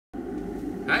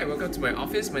Hi, welcome to my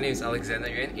office. My name is Alexander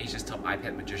Yuen, Asia's top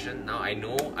iPad magician. Now I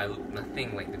know I look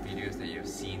nothing like the videos that you've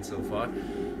seen so far,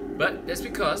 but that's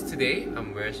because today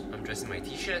I'm dressed in my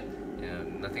t-shirt,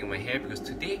 nothing on my hair, because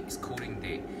today is coding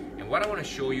day. And what I want to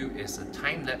show you is a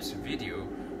time-lapse video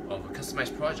of a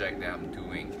customized project that I'm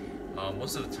doing.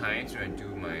 Most of the times when I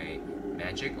do my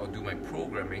magic or do my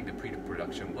programming, the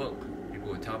pre-production work,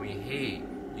 people will tell me, hey,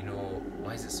 you know,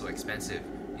 why is it so expensive?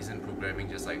 Isn't programming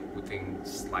just like putting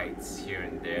slides here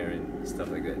and there and stuff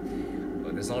like that?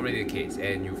 But that's not really the case,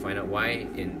 and you'll find out why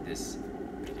in this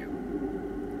video.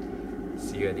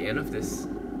 See you at the end of this.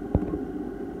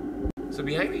 So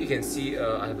behind me you can see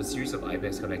I have a series of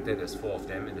iPads connected. There's 4 of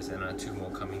them and there's another 2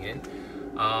 more coming in.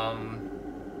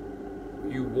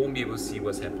 You won't be able to see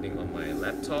what's happening on my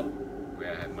laptop,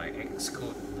 where I have my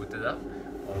Xcode booted up,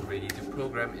 all ready to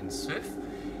program in Swift.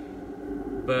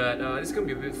 But this is going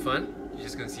to be a bit fun. You're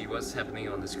just going to see what's happening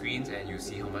on the screens and you'll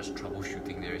see how much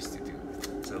troubleshooting there is to do.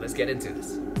 So let's get into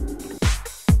this.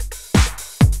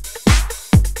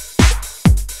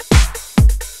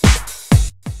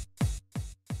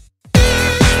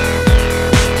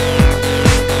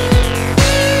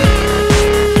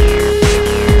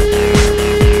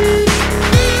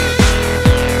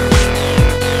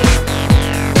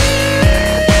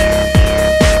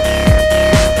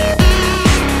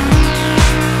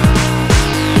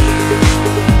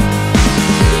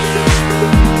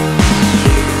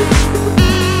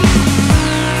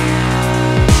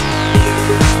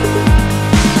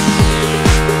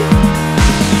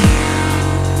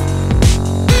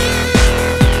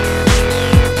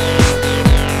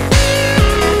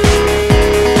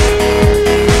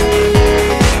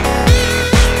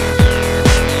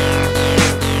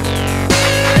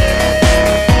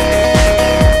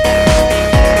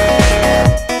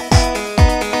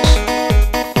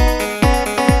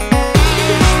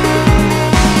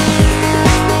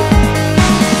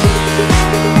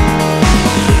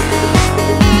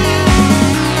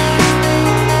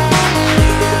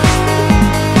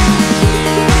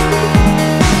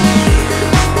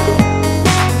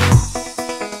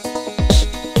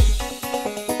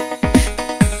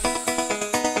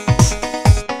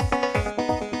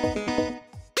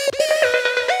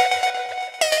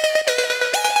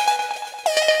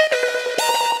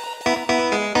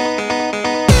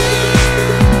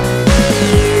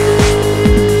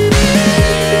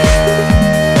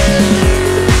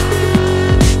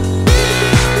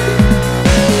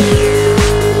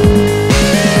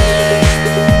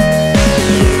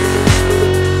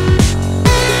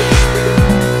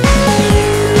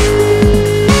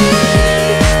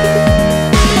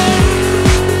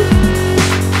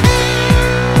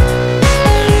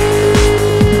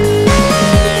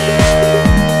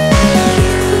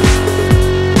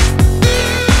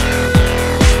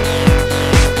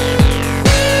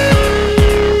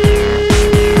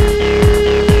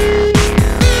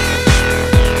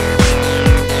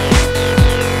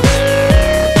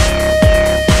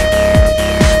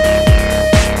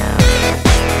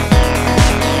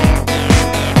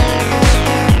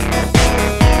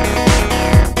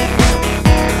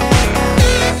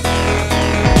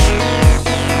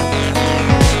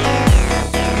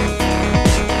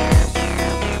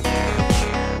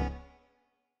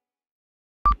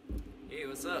 Hey,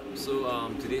 what's up?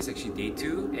 So today is actually day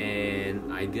 2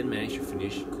 and I didn't manage to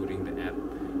finish coding the app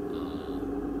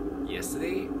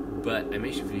yesterday, but I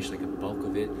managed to finish like a bulk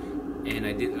of it, and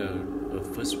I did a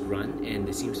first run and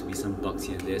there seems to be some bugs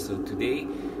here and there. So today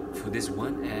for this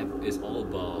one app is all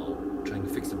about trying to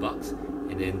fix the bugs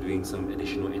and then doing some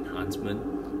additional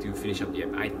enhancement to finish up the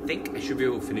app. I think I should be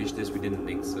able to finish this within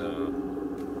the next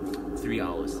 3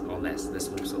 hours or less. Let's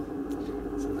hope so.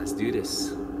 So let's do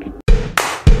this.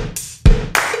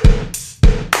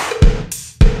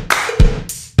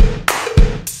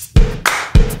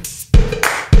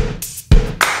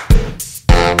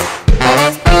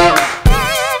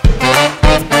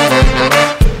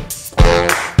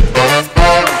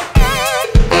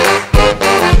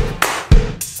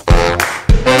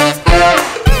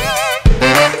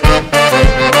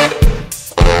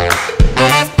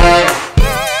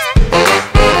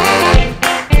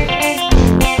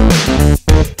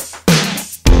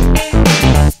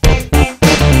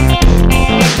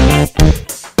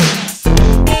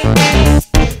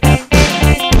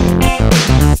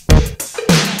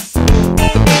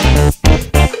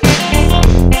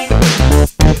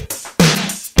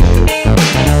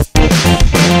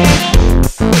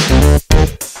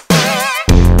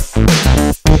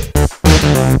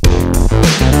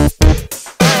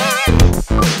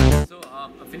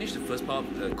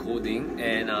 coding,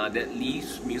 and that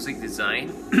leaves music design,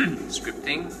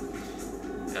 scripting,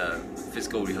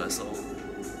 physical rehearsal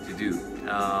to do.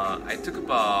 I took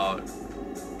about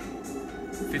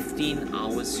 15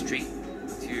 hours straight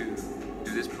to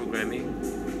do this programming,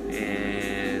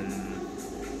 and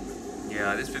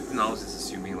yeah, this 15 hours is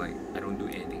assuming like I don't do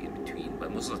anything in between,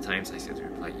 but most of the times I still have to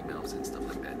reply emails and stuff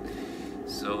like that.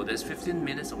 So there's 15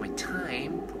 minutes of my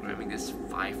time programming this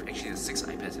actually there's 6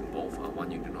 iPads in both,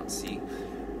 one you do not see.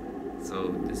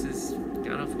 So this is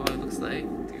kind of how it looks like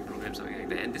to program something like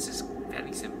that, and this is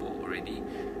fairly simple already.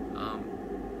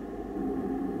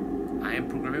 I am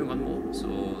programming one more, so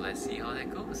let's see how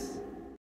that goes.